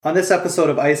On this episode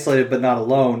of Isolated But Not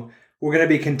Alone, we're going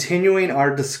to be continuing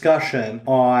our discussion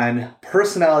on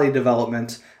personality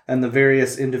development and the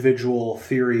various individual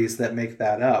theories that make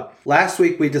that up. Last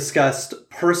week we discussed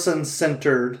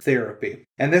person-centered therapy,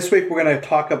 and this week we're going to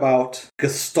talk about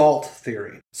Gestalt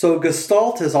theory. So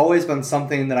Gestalt has always been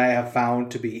something that I have found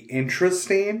to be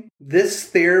interesting. This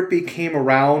therapy came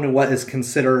around in what is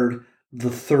considered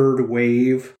the third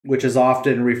wave, which is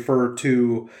often referred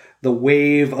to the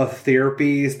wave of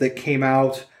therapies that came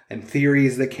out and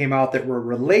theories that came out that were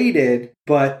related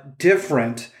but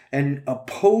different and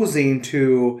opposing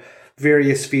to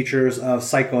various features of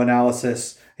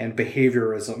psychoanalysis and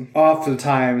behaviorism.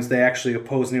 Oftentimes, they actually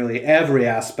oppose nearly every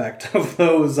aspect of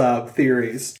those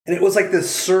theories. And it was like this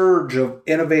surge of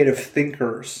innovative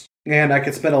thinkers. And I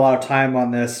could spend a lot of time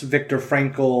on this. Viktor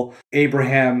Frankl,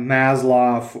 Abraham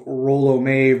Maslow, Rollo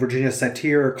May, Virginia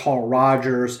Satir, Carl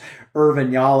Rogers, Irvin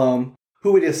Yalom,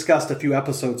 who we discussed a few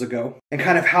episodes ago, and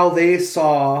kind of how they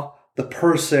saw the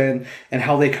person and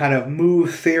how they kind of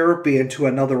moved therapy into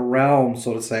another realm,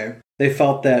 so to say. They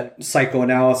felt that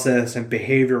psychoanalysis and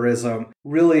behaviorism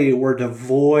really were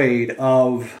devoid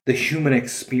of the human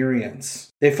experience.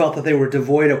 They felt that they were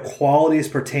devoid of qualities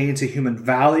pertaining to human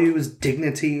values,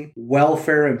 dignity,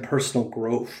 welfare, and personal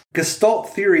growth. Gestalt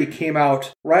theory came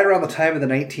out right around the time of the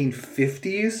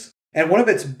 1950s. And one of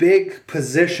its big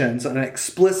positions, an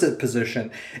explicit position,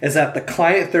 is that the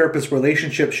client-therapist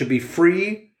relationship should be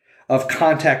free of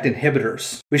contact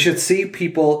inhibitors. We should see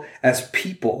people as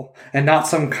people and not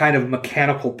some kind of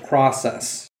mechanical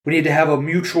process. We need to have a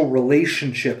mutual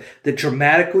relationship that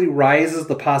dramatically rises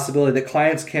the possibility that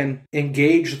clients can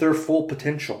engage their full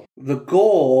potential. The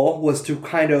goal was to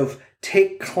kind of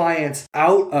take clients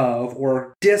out of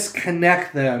or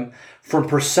disconnect them from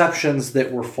perceptions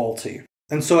that were faulty.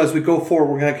 And so as we go forward,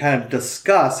 we're going to kind of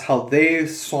discuss how they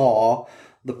saw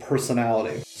the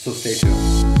personality. So stay tuned.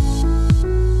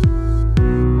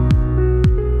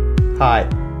 Hi,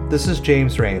 this is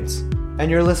James Rains,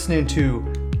 and you're listening to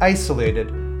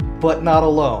Isolated But Not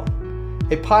Alone,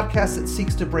 a podcast that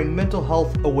seeks to bring mental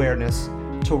health awareness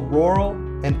to rural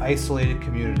and isolated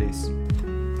communities.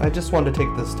 I just wanted to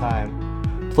take this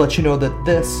time to let you know that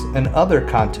this and other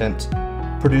content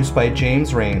produced by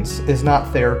James Rains is not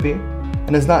therapy,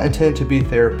 and is not intended to be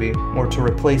therapy or to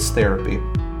replace therapy.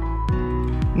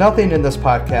 Nothing in this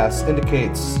podcast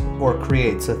indicates or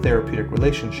creates a therapeutic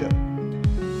relationship.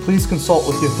 Please consult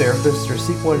with your therapist or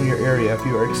seek one in your area if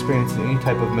you are experiencing any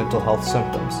type of mental health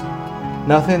symptoms.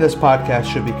 Nothing in this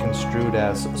podcast should be construed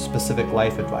as specific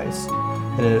life advice,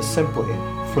 and it is simply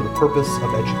for the purpose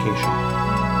of education.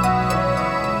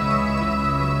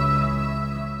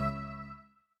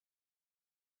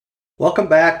 Welcome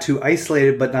back to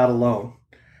Isolated But Not Alone.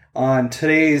 On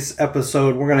today's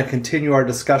episode, we're going to continue our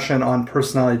discussion on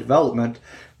personality development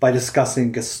by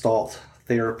discussing Gestalt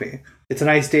therapy. It's a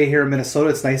nice day here in Minnesota.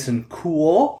 It's nice and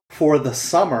cool for the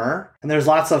summer, and there's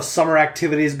lots of summer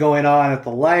activities going on at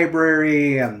the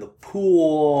library and the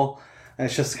pool, and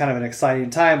it's just kind of an exciting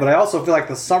time, but I also feel like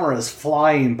the summer is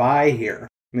flying by here.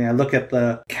 I mean, I look at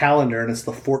the calendar and it's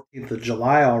the 14th of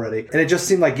July already, and it just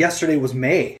seemed like yesterday was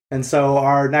May. And so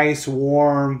our nice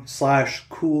warm /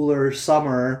 cooler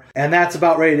summer, and that's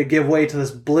about ready to give way to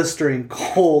this blistering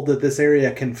cold that this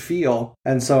area can feel.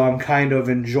 And so I'm kind of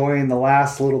enjoying the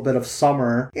last little bit of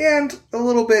summer and a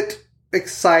little bit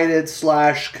excited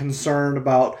 / concerned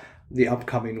about the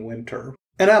upcoming winter.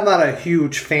 And I'm not a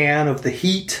huge fan of the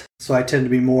heat, so I tend to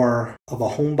be more of a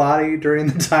homebody during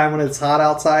the time when it's hot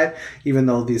outside, even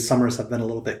though these summers have been a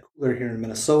little bit cooler here in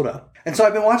Minnesota. And so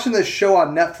I've been watching this show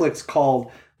on Netflix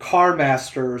called Car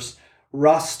Masters: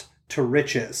 Rust to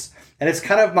Riches. And it's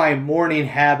kind of my morning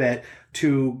habit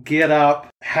to get up,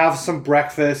 have some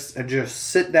breakfast, and just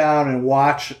sit down and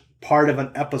watch part of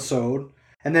an episode,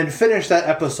 and then finish that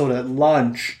episode at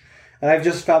lunch. And I've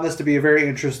just found this to be a very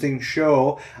interesting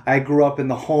show. I grew up in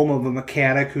the home of a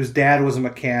mechanic whose dad was a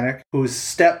mechanic, whose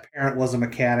step-parent was a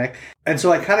mechanic. And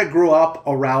so I kind of grew up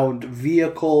around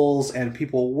vehicles and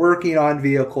people working on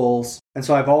vehicles. And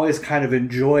so I've always kind of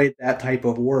enjoyed that type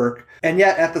of work. And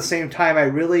yet at the same time, I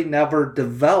really never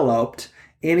developed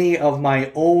any of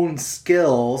my own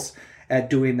skills at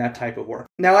doing that type of work.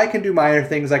 Now I can do minor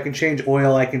things. I can change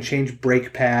oil, I can change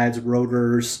brake pads,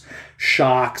 rotors,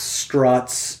 shocks,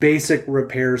 struts, basic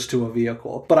repairs to a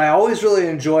vehicle. But I always really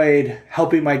enjoyed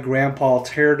helping my grandpa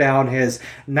tear down his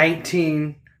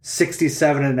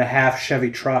 1967 and a half Chevy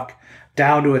truck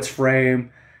down to its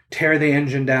frame, tear the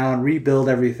engine down, rebuild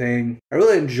everything. I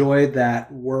really enjoyed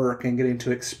that work and getting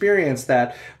to experience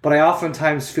that, but I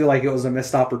oftentimes feel like it was a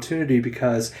missed opportunity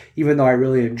because even though I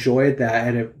really enjoyed that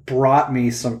and it brought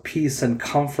me some peace and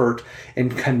comfort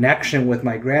and connection with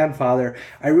my grandfather,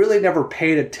 I really never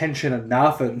paid attention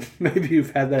enough. And maybe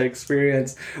you've had that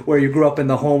experience where you grew up in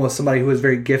the home of somebody who was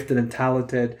very gifted and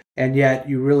talented, and yet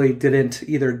you really didn't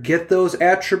either get those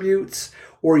attributes,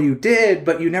 or you did,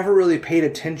 but you never really paid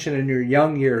attention in your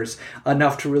young years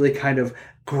enough to really kind of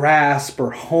grasp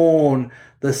or hone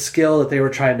the skill that they were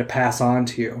trying to pass on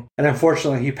to you. And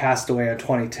unfortunately, he passed away in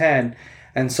 2010.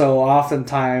 And so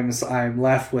oftentimes I'm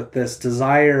left with this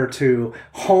desire to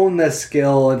hone this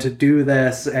skill and to do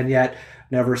this, and yet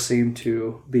never seem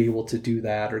to be able to do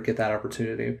that or get that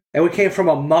opportunity. And we came from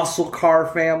a muscle car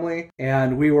family,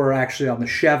 and we were actually on the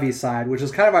Chevy side, which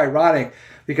is kind of ironic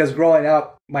because growing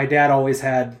up, my dad always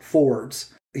had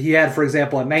Fords. He had, for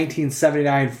example, a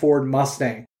 1979 Ford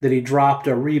Mustang that he dropped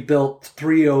a rebuilt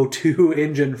 302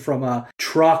 engine from a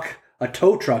truck, a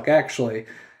tow truck actually,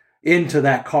 into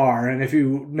that car. And if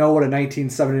you know what a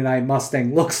 1979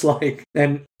 Mustang looks like,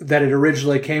 and that it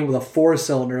originally came with a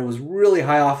 4-cylinder, it was really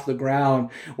high off the ground.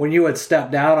 When you would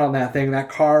step down on that thing, that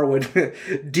car would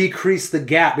decrease the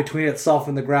gap between itself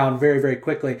and the ground very, very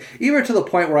quickly, even to the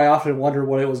point where I often wondered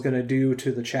what it was going to do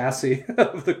to the chassis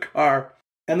of the car.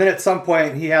 And then at some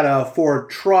point, he had a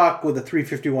Ford truck with a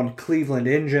 351 Cleveland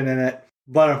engine in it.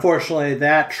 But unfortunately,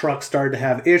 that truck started to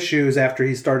have issues after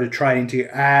he started trying to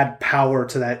add power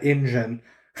to that engine.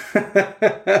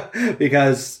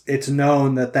 Because it's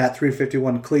known that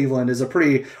 351 Cleveland is a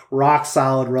pretty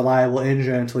rock-solid, reliable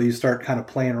engine until you start kind of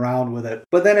playing around with it.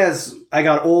 But then as I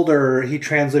got older, he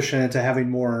transitioned into having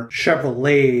more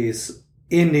Chevrolets,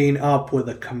 ending up with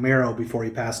a Camaro before he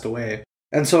passed away.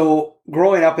 And so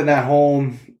growing up in that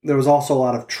home, there was also a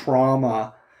lot of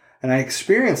trauma, and I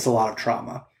experienced a lot of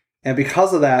trauma. And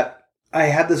because of that, I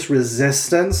had this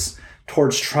resistance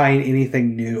towards trying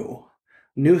anything new.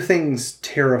 New things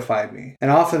terrified me.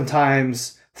 And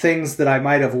oftentimes, things that I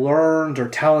might have learned or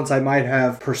talents I might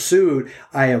have pursued,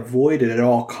 I avoided at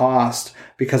all cost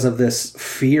because of this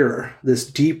fear, this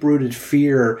deep-rooted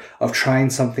fear of trying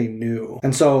something new.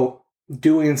 And so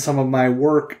doing some of my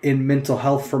work in mental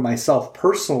health for myself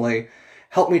personally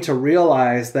helped me to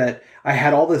realize that I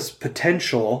had all this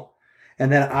potential,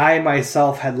 and then I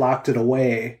myself had locked it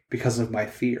away because of my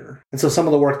fear. And so some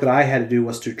of the work that I had to do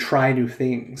was to try new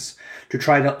things, to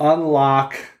try to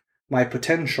unlock my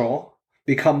potential,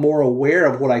 become more aware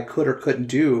of what I could or couldn't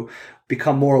do,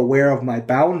 become more aware of my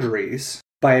boundaries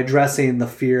by addressing the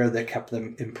fear that kept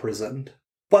them imprisoned.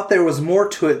 But there was more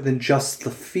to it than just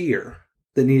the fear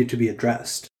that needed to be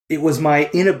addressed. It was my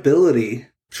inability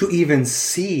to even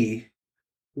see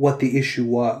what the issue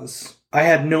was. I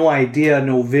had no idea,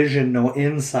 no vision, no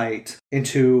insight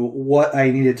into what I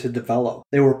needed to develop.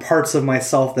 There were parts of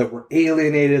myself that were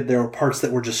alienated. There were parts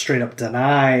that were just straight up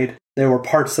denied. There were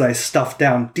parts that I stuffed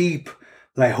down deep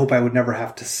that I hope I would never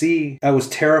have to see. I was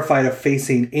terrified of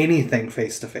facing anything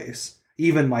face to face,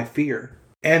 even my fear.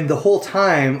 And the whole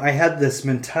time I had this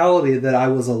mentality that I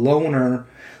was a loner,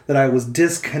 that I was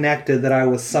disconnected, that I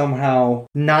was somehow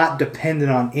not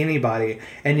dependent on anybody,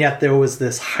 and yet there was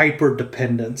this hyper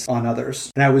dependence on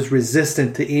others. And I was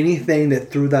resistant to anything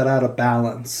that threw that out of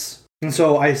balance. And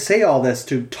so I say all this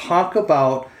to talk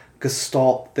about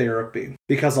Gestalt therapy,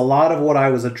 because a lot of what I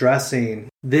was addressing,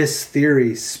 this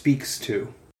theory speaks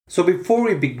to. So before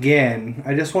we begin,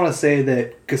 I just want to say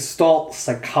that Gestalt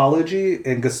psychology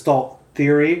and Gestalt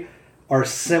theory are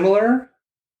similar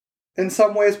in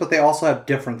some ways, but they also have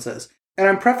differences. And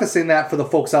I'm prefacing that for the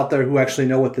folks out there who actually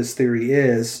know what this theory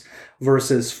is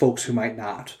versus folks who might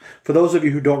not. For those of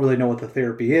you who don't really know what the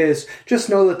therapy is, just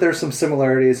know that there's some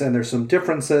similarities and there's some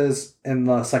differences in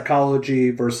the psychology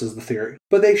versus the theory.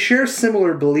 But they share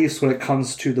similar beliefs when it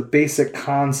comes to the basic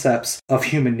concepts of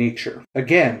human nature.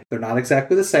 Again, they're not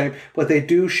exactly the same, but they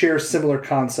do share similar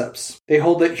concepts. They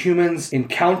hold that humans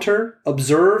encounter,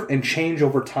 observe, and change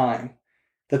over time,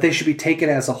 that they should be taken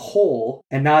as a whole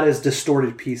and not as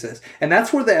distorted pieces. And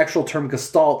that's where the actual term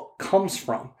Gestalt comes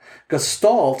from.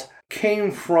 Gestalt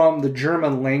came from the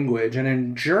German language, and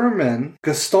in German,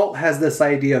 Gestalt has this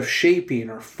idea of shaping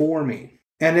or forming.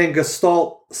 And in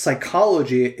Gestalt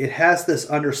psychology, it has this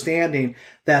understanding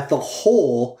that the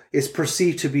whole is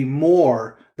perceived to be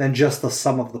more than just the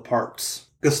sum of the parts.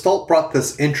 Gestalt brought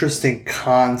this interesting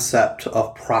concept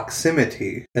of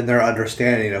proximity in their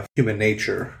understanding of human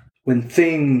nature. When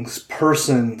things,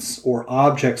 persons, or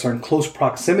objects are in close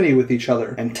proximity with each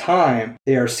other and time,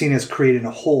 they are seen as creating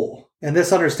a whole. And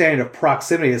this understanding of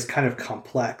proximity is kind of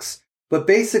complex. But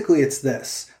basically it's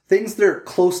this. things that are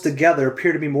close together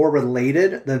appear to be more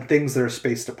related than things that are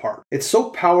spaced apart. It's so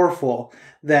powerful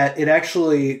that it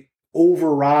actually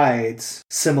overrides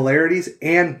similarities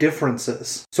and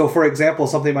differences. So for example,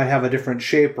 something might have a different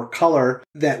shape or color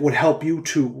that would help you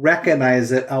to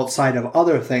recognize it outside of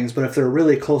other things, but if they're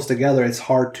really close together, it's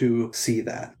hard to see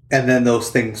that. And then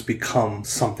those things become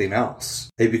something else.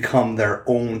 They become their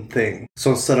own thing.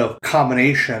 So instead of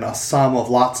combination, a sum of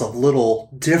lots of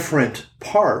little different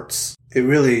parts, it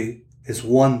really is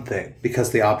one thing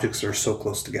because the objects are so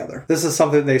close together. This is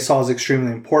something they saw as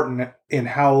extremely important in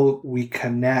how we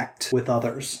connect with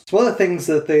others. So one of the things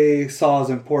that they saw as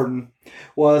important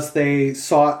was they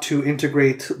sought to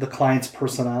integrate the client's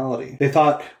personality. They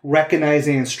thought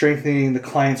recognizing and strengthening the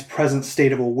client's present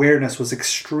state of awareness was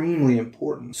extremely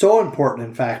important. So important,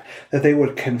 in fact, that they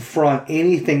would confront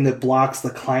anything that blocks the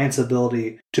client's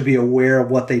ability to be aware of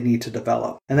what they need to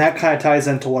develop. And that kind of ties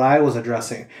into what I was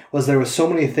addressing, was there was so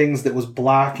many things that was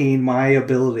blocking my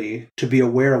ability to be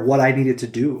aware of what I needed to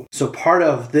do. So part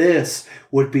of this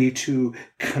would be to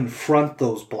confront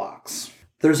those blocks.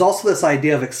 There's also this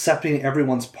idea of accepting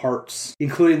everyone's parts,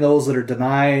 including those that are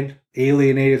denied,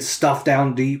 alienated, stuffed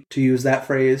down deep, to use that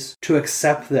phrase, to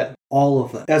accept them, all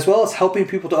of them, as well as helping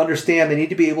people to understand they need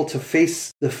to be able to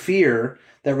face the fear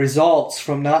that results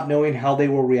from not knowing how they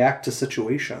will react to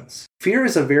situations. Fear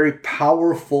is a very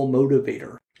powerful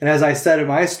motivator. And as I said in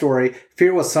my story,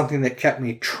 fear was something that kept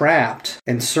me trapped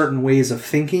in certain ways of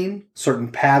thinking,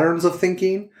 certain patterns of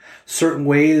thinking, certain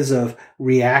ways of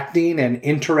reacting and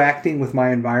interacting with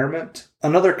my environment.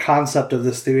 Another concept of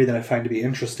this theory that I find to be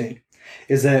interesting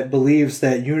is that it believes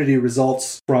that unity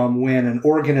results from when an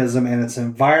organism and its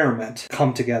environment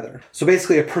come together. So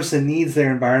basically, a person needs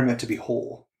their environment to be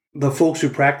whole. The folks who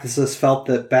practice this felt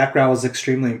that background was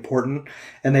extremely important,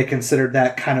 and they considered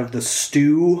that kind of the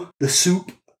stew, the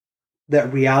soup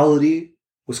that reality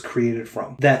was created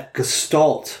from, that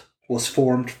Gestalt was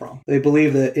formed from. They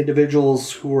believe that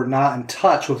individuals who were not in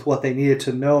touch with what they needed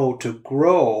to know to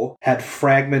grow had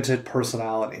fragmented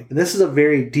personality. And this is a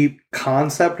very deep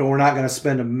concept, and we're not going to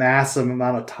spend a massive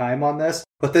amount of time on this.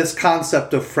 But this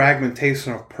concept of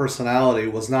fragmentation of personality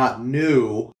was not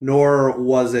new, nor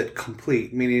was it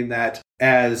complete, meaning that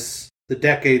as the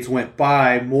decades went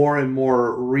by, more and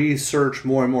more research,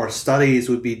 more and more studies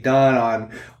would be done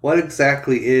on what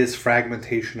exactly is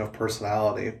fragmentation of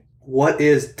personality. What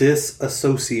is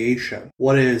disassociation?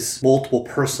 What is multiple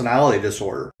personality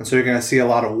disorder? And so you're going to see a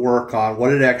lot of work on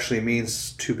what it actually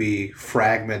means to be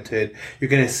fragmented. You're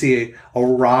going to see a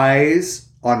rise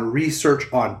on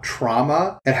research on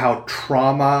trauma and how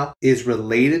trauma is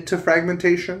related to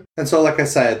fragmentation. And so, like I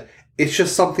said, it's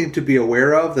just something to be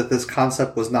aware of, that this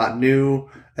concept was not new,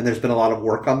 and there's been a lot of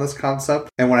work on this concept.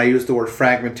 And when I use the word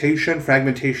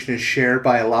fragmentation is shared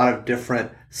by a lot of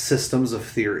different systems of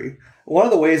theory. One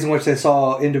of the ways in which they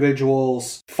saw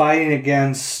individuals fighting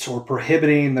against or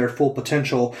prohibiting their full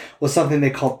potential was something they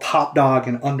called top dog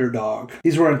and underdog.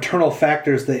 These were internal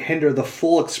factors that hinder the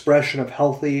full expression of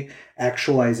healthy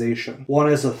actualization.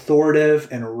 One is authoritative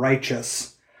and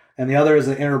righteous, and the other is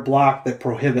an inner block that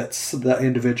prohibits the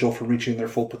individual from reaching their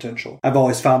full potential. I've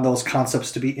always found those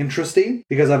concepts to be interesting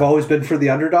because I've always been for the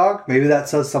underdog. Maybe that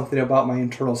says something about my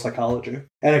internal psychology.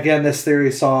 And again, this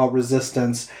theory saw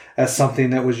resistance as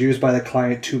something that was used by the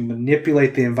client to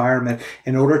manipulate the environment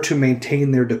in order to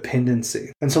maintain their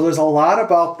dependency. And so there's a lot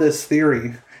about this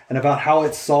theory and about how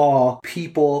it saw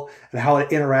people and how it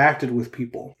interacted with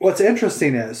people. What's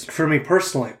interesting is, for me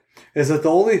personally, is that the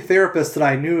only therapist that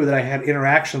I knew that I had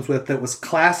interactions with that was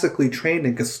classically trained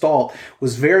in Gestalt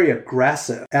was very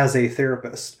aggressive as a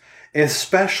therapist,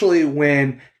 especially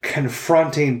when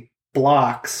confronting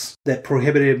blocks that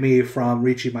prohibited me from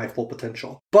reaching my full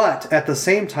potential. But at the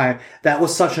same time, that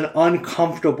was such an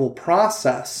uncomfortable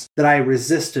process that I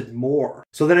resisted more.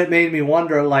 So then it made me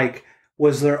wonder,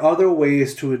 was there other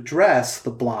ways to address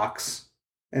the blocks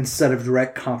instead of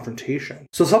direct confrontation?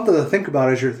 So something to think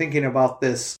about as you're thinking about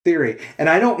this theory. And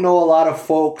I don't know a lot of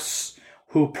folks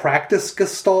who practice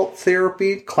Gestalt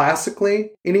therapy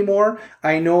classically anymore.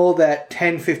 I know that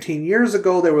 10, 15 years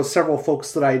ago, there were several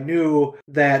folks that I knew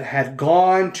that had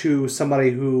gone to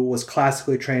somebody who was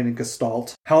classically trained in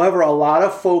Gestalt. However, a lot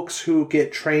of folks who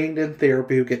get trained in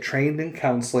therapy, who get trained in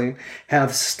counseling,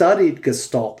 have studied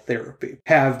Gestalt therapy,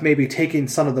 have maybe taken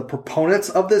some of the proponents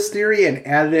of this theory and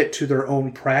added it to their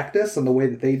own practice and the way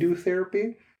that they do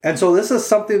therapy. And so this is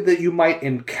something that you might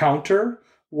encounter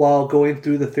while going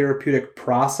through the therapeutic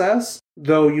process,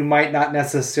 though you might not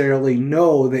necessarily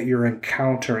know that you're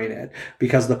encountering it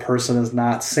because the person is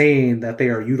not saying that they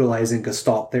are utilizing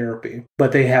Gestalt therapy,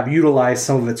 but they have utilized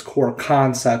some of its core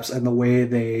concepts and the way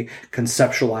they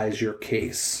conceptualize your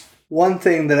case. One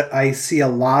thing that I see a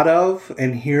lot of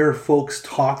and hear folks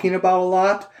talking about a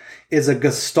lot is a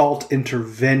Gestalt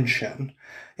intervention.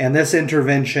 And this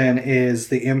intervention is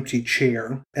the empty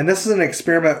chair. And this is an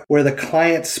experiment where the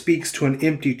client speaks to an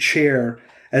empty chair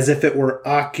as if it were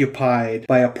occupied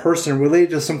by a person related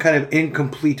to some kind of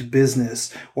incomplete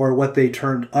business or what they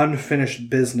termed unfinished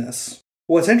business.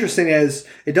 What's interesting is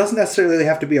it doesn't necessarily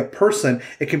have to be a person.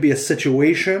 It can be a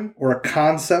situation or a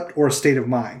concept or a state of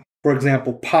mind. For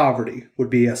example, poverty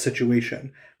would be a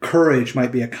situation. Courage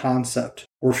might be a concept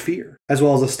or fear, as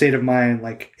well as a state of mind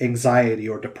like anxiety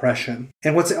or depression.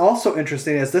 And what's also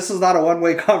interesting is this is not a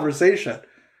one-way conversation,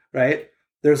 right?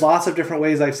 There's lots of different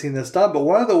ways I've seen this done, but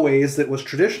one of the ways that was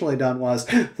traditionally done was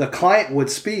the client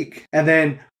would speak and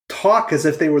then talk as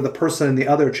if they were the person in the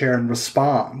other chair and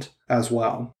respond as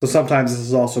well. So sometimes this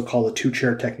is also called a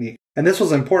two-chair technique. And this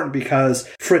was important because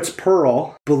Fritz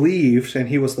Perls believed, and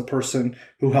he was the person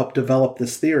who helped develop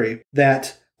this theory,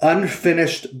 that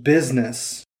unfinished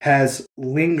business has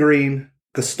lingering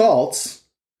gestalts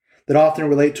that often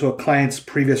relate to a client's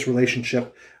previous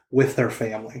relationship with their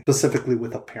family, specifically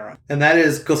with a parent. And that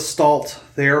is Gestalt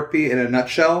therapy in a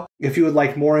nutshell. If you would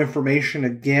like more information,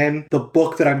 again, the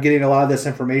book that I'm getting a lot of this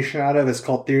information out of is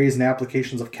called Theories and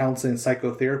Applications of Counseling and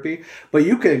Psychotherapy. But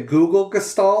you can Google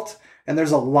Gestalt, and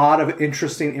there's a lot of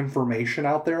interesting information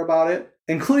out there about it,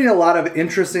 including a lot of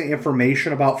interesting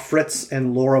information about Fritz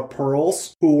and Laura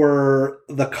Perls, who were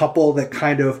the couple that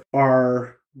kind of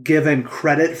are given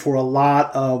credit for a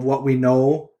lot of what we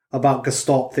know about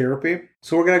Gestalt therapy.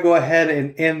 So we're going to go ahead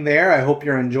and end there. I hope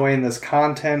you're enjoying this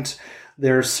content.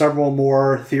 There's several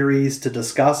more theories to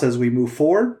discuss as we move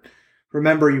forward.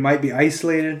 Remember, you might be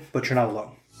isolated, but you're not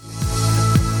alone.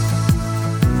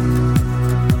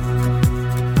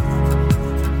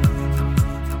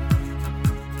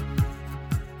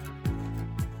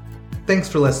 Thanks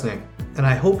for listening, and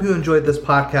I hope you enjoyed this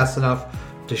podcast enough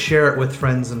to share it with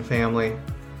friends and family,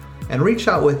 and reach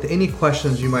out with any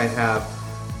questions you might have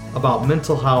about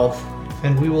mental health,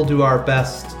 and we will do our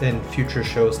best in future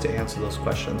shows to answer those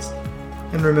questions.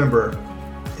 And remember,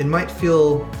 it might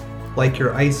feel like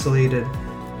you're isolated,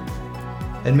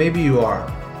 and maybe you are,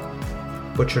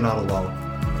 but you're not alone.